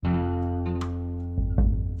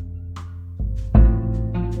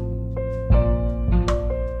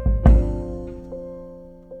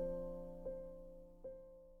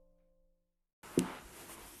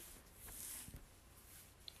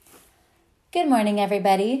Good morning,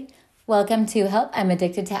 everybody. Welcome to Help, I'm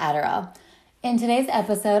Addicted to Adderall. In today's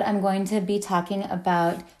episode, I'm going to be talking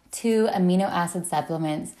about 2 amino acid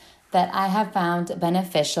supplements that I have found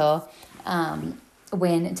beneficial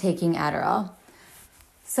when taking Adderall.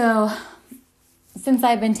 So, since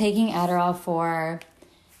I've been taking Adderall for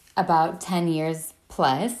about 10 years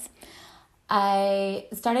plus, I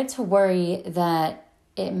started to worry that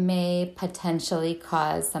it may potentially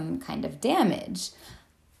cause some kind of damage.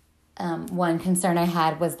 One concern I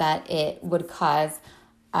had was that it would cause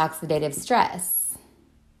oxidative stress.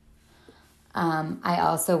 I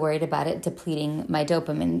also worried about it depleting my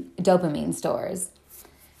dopamine stores.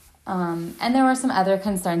 And there were some other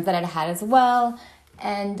concerns that I'd had as well.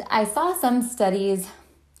 And I saw some studies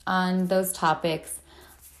on those topics,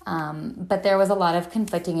 but there was a lot of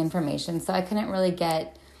conflicting information, so I couldn't really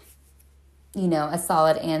get, a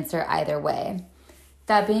solid answer either way.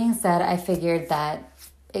 That being said, I figured that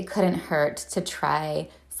it couldn't hurt to try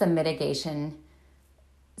some mitigation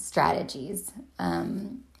strategies,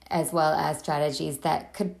 as well as strategies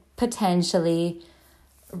that could potentially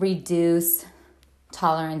reduce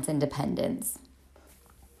tolerance and dependence.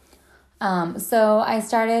 So I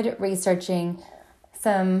started researching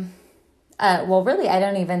some, really, I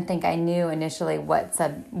don't even think I knew initially what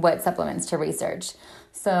supplements to research.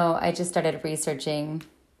 So I just started researching,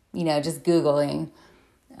 just Googling,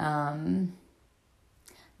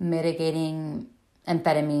 mitigating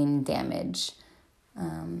amphetamine damage,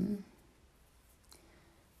 Adderall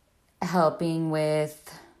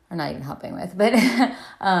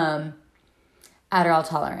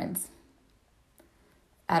tolerance,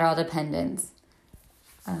 Adderall dependence,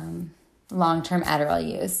 long-term Adderall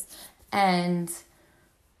use. And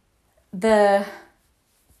the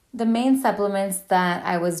main supplements that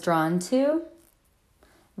I was drawn to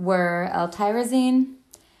were L-tyrosine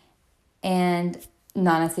and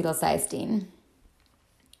non-acetylcysteine.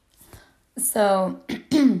 So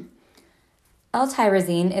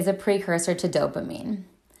L-tyrosine is a precursor to dopamine.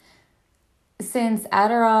 Since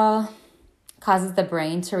Adderall causes the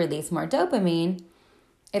brain to release more dopamine,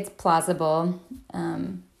 it's plausible,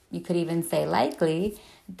 you could even say likely,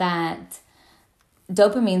 that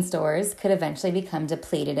dopamine stores could eventually become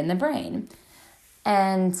depleted in the brain.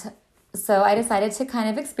 And so I decided to kind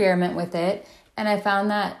of experiment with it, and I found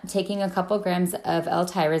that taking a couple grams of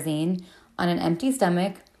L-tyrosine on an empty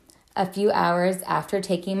stomach a few hours after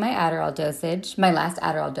taking my last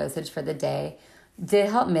Adderall dosage for the day, did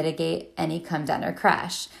help mitigate any come down or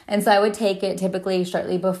crash. And so I would take it typically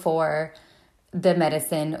shortly before the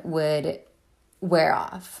medicine would wear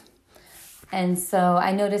off. And so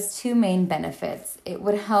I noticed 2 main benefits. It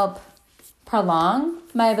would help prolong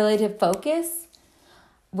my ability to focus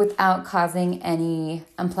without causing any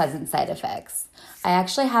unpleasant side effects. I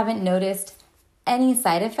actually haven't noticed any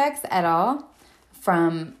side effects at all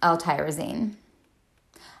from L-tyrosine.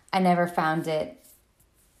 I never found it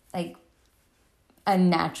like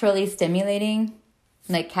unnaturally stimulating,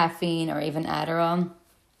 like caffeine or even Adderall.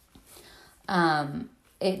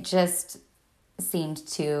 It just seemed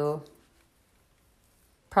to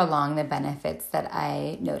prolong the benefits that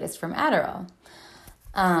I noticed from Adderall.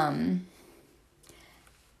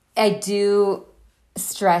 I do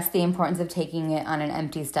stress the importance of taking it on an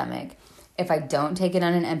empty stomach. If I don't take it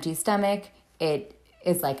on an empty stomach, it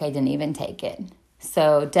is like I didn't even take it.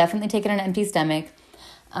 So definitely take it on an empty stomach.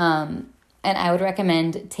 And I would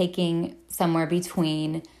recommend taking somewhere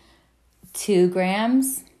between 2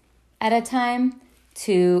 grams at a time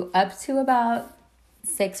to up to about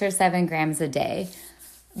 6 or 7 grams a day,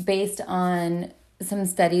 based on some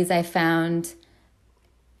studies I found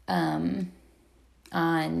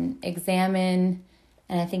on Examine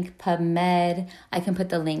and I think PubMed. I can put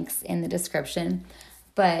the links in the description,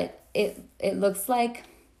 but it looks like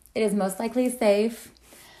it is most likely safe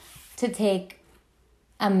to take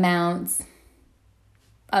amounts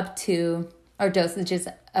up to, or dosages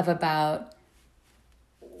of about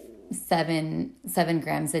 7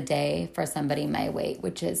 grams a day for somebody my weight,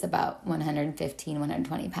 which is about 115,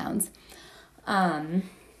 120 pounds.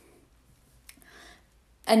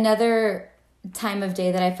 Another time of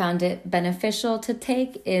day that I found it beneficial to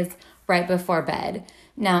take is right before bed.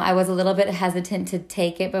 Now, I was a little bit hesitant to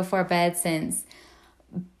take it before bed since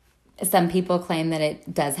some people claim that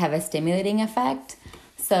it does have a stimulating effect.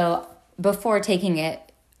 So before taking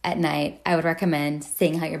it at night, I would recommend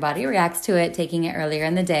seeing how your body reacts to it, taking it earlier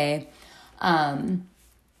in the day.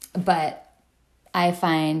 But I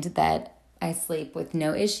find that I sleep with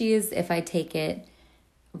no issues if I take it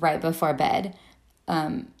right before bed.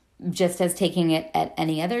 Just as taking it at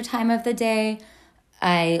any other time of the day,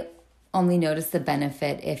 I only notice the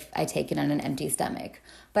benefit if I take it on an empty stomach.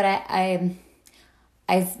 But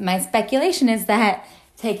my speculation is that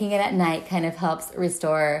taking it at night kind of helps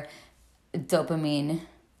restore dopamine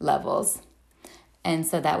levels. And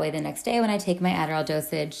so that way the next day when I take my Adderall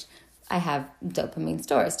dosage, I have dopamine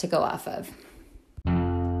stores to go off of.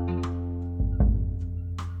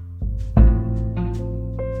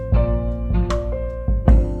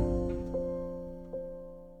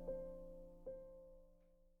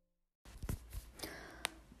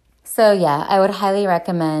 So yeah, I would highly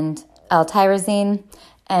recommend L-tyrosine,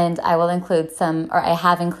 and I will include I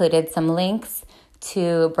have included some links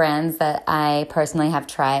to brands that I personally have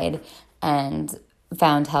tried and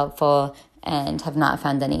found helpful and have not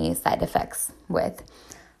found any side effects with.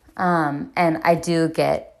 And I do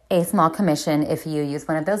get a small commission if you use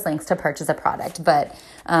one of those links to purchase a product, but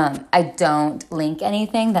I don't link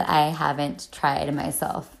anything that I haven't tried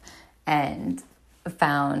myself and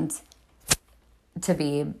found to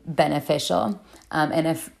be beneficial. And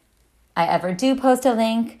if I ever do post a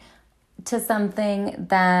link to something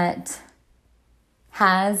that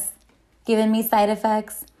has given me side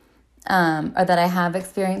effects, or that I have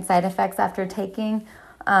experienced side effects after taking,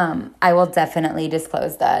 I will definitely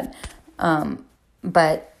disclose that.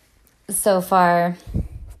 But so far,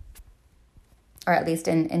 or at least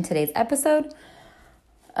in today's episode,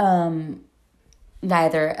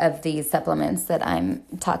 neither of these supplements that I'm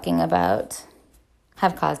talking about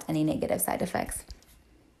have caused any negative side effects.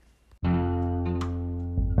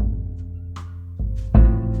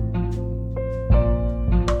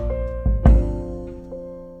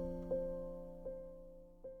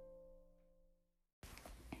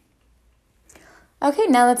 Okay,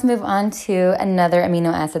 now let's move on to another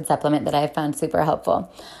amino acid supplement that I found super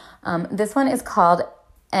helpful. This one is called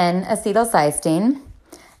N-acetylcysteine,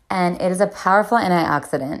 and it is a powerful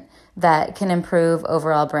antioxidant that can improve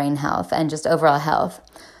overall brain health and just overall health.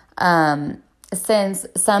 Since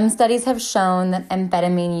some studies have shown that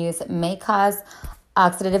amphetamine use may cause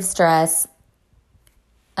oxidative stress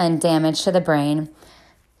and damage to the brain,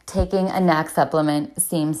 taking a NAC supplement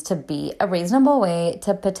seems to be a reasonable way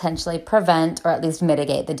to potentially prevent or at least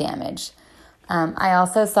mitigate the damage. I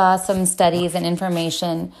also saw some studies and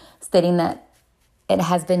information stating that it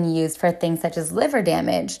has been used for things such as liver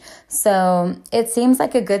damage. So it seems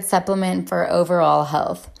like a good supplement for overall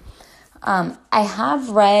health. I have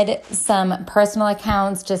read some personal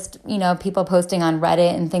accounts, just, people posting on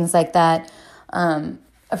Reddit and things like that,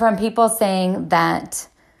 from people saying that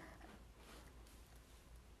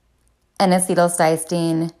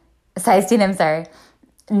N-acetylcysteine,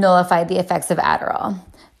 nullified the effects of Adderall.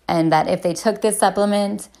 And that if they took this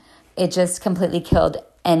supplement, it just completely killed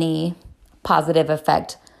any positive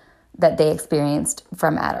effect that they experienced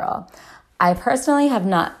from Adderall. I personally have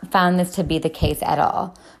not found this to be the case at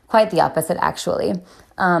all. Quite the opposite, actually.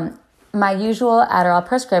 My usual Adderall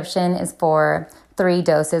prescription is for 3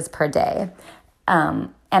 doses per day.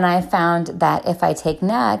 And I found that if I take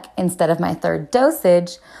NAC instead of my 3rd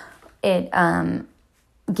dosage, it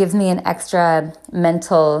gives me an extra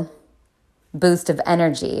mental boost of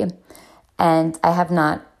energy. And I have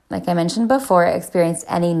not, like I mentioned before, experienced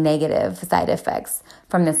any negative side effects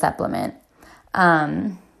from this supplement.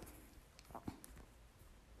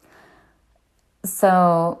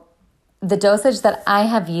 So the dosage that I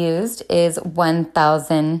have used is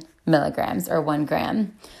 1,000 milligrams or 1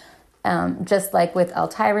 gram. Just like with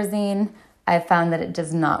L-tyrosine, I found that it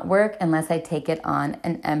does not work unless I take it on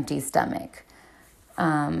an empty stomach.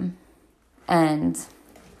 And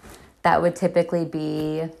that would typically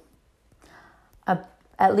be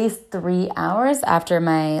at least 3 hours after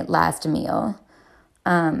my last meal.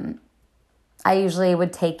 I usually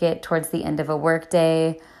would take it towards the end of a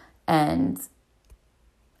workday, and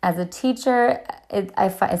as a teacher,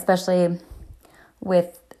 especially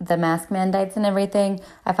with the mask mandates and everything,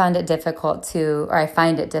 I find it difficult to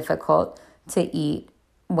eat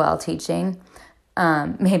while teaching.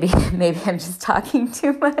 Maybe I'm just talking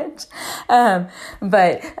too much.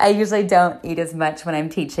 But I usually don't eat as much when I'm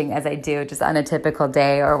teaching as I do just on a typical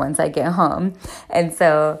day or once I get home. And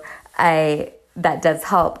so that does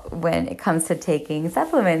help when it comes to taking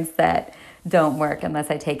supplements that don't work unless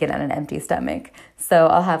I take it on an empty stomach. So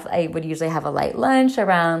I would usually have a light lunch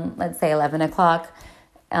around, let's say 11 o'clock,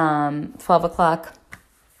 12 o'clock.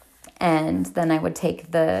 And then I would take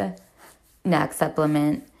the NAC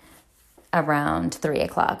supplement around 3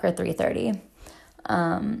 o'clock or 3:30.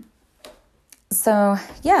 So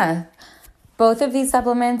yeah, both of these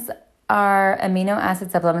supplements are amino acid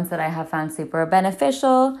supplements that I have found super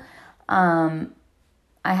beneficial. I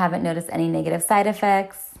haven't noticed any negative side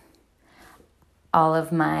effects. All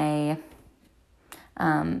of my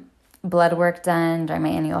blood work done during my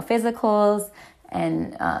annual physicals,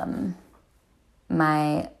 and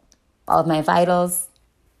all of my vitals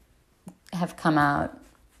have come out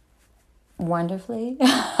wonderfully.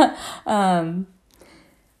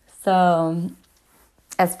 So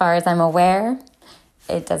as far as I'm aware,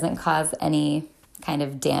 it doesn't cause any kind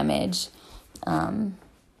of damage.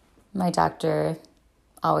 My doctor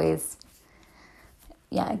always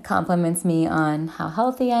compliments me on how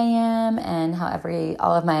healthy I am and how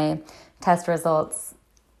all of my test results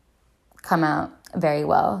come out very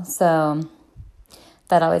well. So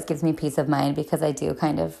that always gives me peace of mind, because I do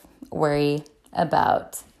kind of worry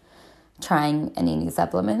about trying any new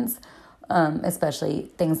supplements,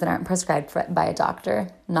 especially things that aren't prescribed by a doctor.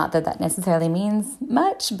 Not that necessarily means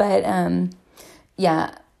much, but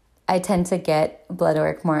I tend to get blood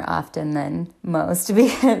work more often than most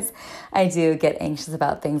because I do get anxious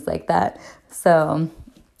about things like that. So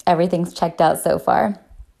everything's checked out so far.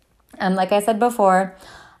 Like I said before,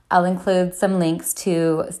 I'll include some links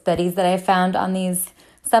to studies that I found on these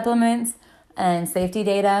supplements and safety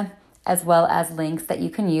data, as well as links that you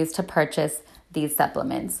can use to purchase these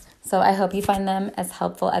supplements. So I hope you find them as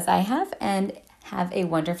helpful as I have, and have a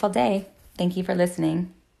wonderful day. Thank you for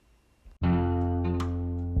listening.